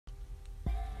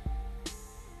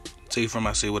Take from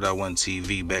I Say What I Want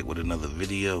TV, back with another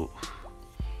video.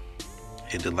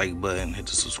 Hit the like button, hit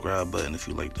the subscribe button if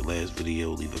you like the last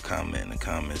video. Leave a comment in the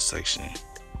comment section.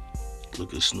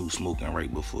 Look at Snoop smoking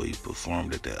right before he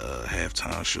performed at the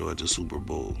halftime show at the Super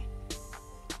Bowl.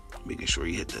 Making sure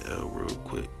he hit the L real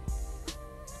quick.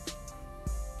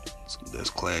 That's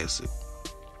classic.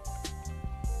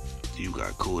 You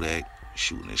got Kodak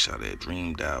shooting a shot at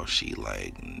Dream Doll. She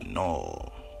like, no.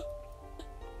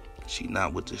 She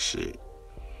not with the shit.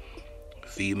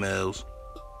 Females,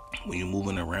 when you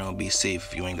moving around, be safe.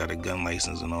 If you ain't got a gun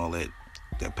license and all that,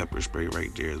 that pepper spray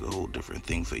right there is a whole different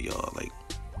thing for y'all. Like,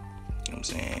 you know what I'm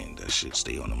saying? That shit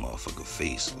stay on the motherfucker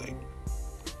face. Like,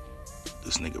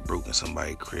 this nigga broke in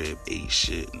somebody's crib, ate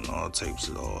shit, and all types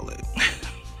of all that.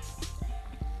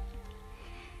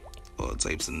 All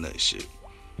types of nut shit.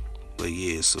 But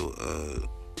yeah, so,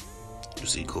 you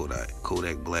see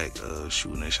Kodak Black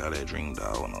shooting a shot at Dream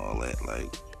Doll and all that,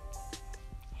 like,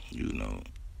 you know,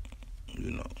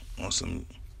 on some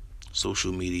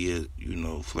social media,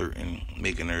 flirting,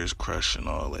 making her his crush and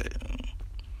all that. And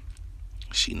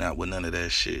she not with none of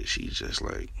that shit. She just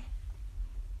like,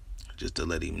 just to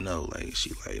let him know, like,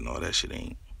 she like, no, that shit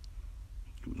ain't,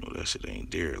 that shit ain't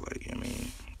there, like, I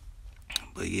mean.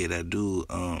 But yeah, that dude,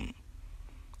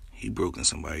 he broke in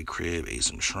somebody's crib, ate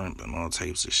some shrimp and all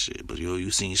types of shit. But yo,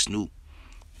 you seen Snoop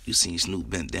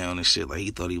bent down and shit, like he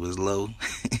thought he was low.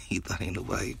 He thought ain't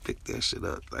nobody picked that shit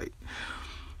up. Like,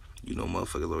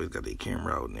 motherfuckers always got their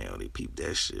camera out now. They peep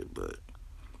that shit. But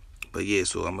yeah,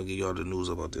 so I'm gonna give y'all the news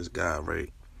about this guy,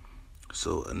 right?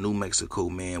 So a New Mexico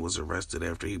man was arrested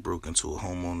after he broke into a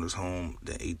homeowner's home,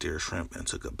 then ate their shrimp and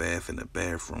took a bath in the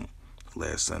bathroom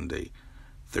last Sunday.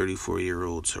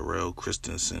 34-year-old Terrell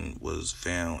Christensen was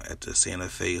found at the Santa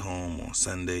Fe home on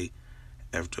Sunday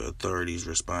after authorities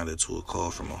responded to a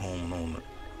call from a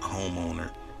homeowner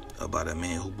about a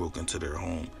man who broke into their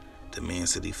home. The man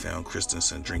said he found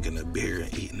Christensen drinking a beer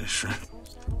and eating a shrimp.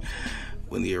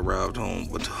 When he arrived home,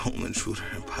 but the home intruder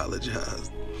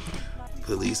apologized.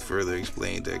 Police further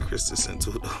explained that Christensen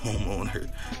told the homeowner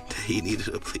that he needed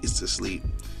a place to sleep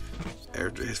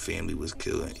after his family was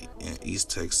killed in East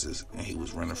Texas and he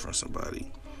was running from somebody.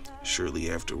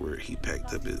 Shortly afterward, he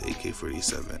packed up his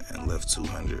AK-47 and left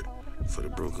 $200 for the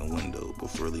broken window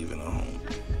before leaving the home.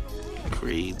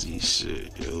 Crazy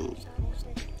shit, yo.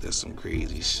 That's some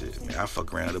crazy shit, man. I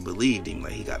fuck around and believed him,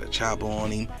 like he got a chopper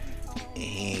on him and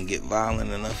he ain't get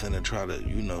violent enough to try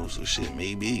to, so shit,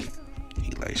 maybe.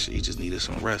 He like shit, he just needed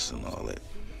some rest and all that.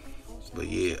 But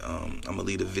yeah, I'm gonna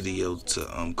leave a video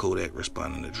to Kodak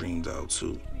responding to Dream Doll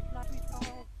too.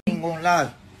 Ain't gonna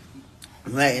lie.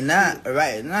 Right now,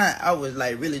 I was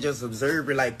like really just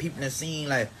observing, like peeping the scene,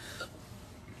 like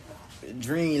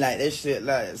Dream, like that shit.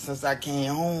 Like since I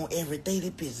came home, every day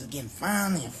this bitch is getting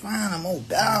finer and finer, more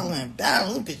battle and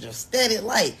battle. This bitch just steady,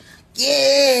 like,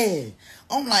 yeah.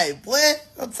 I'm like, what?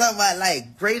 I'm talking about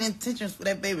like great intentions for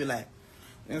that baby, like.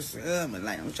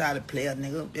 Like I'm trying to play a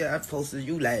nigga up there. I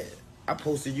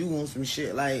posted you on some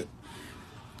shit like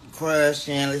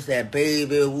crushing, let's that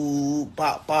baby, woo,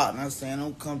 pop, you know what I'm saying?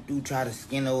 Don't come through, try to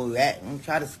skin over that. Don't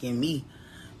try to skin me.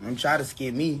 Boom,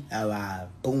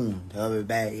 the other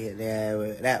back hit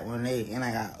there, that one there. And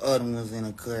I got other ones in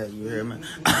the cut, you hear me?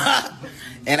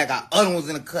 And I got other ones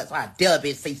in the cut, so I dare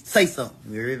bitch say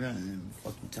something, you hear me?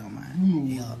 Fuck you talking about?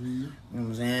 Yeah. You know what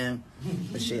I'm saying?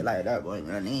 But shit like that, boy,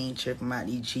 man, they ain't tripping about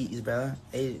these cheats, bro.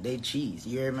 They cheats,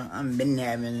 you hear me? I'm been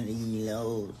having these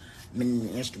been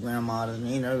Instagram models,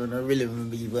 they don't really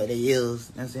be what they is. You know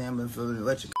what I'm saying? But for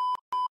what you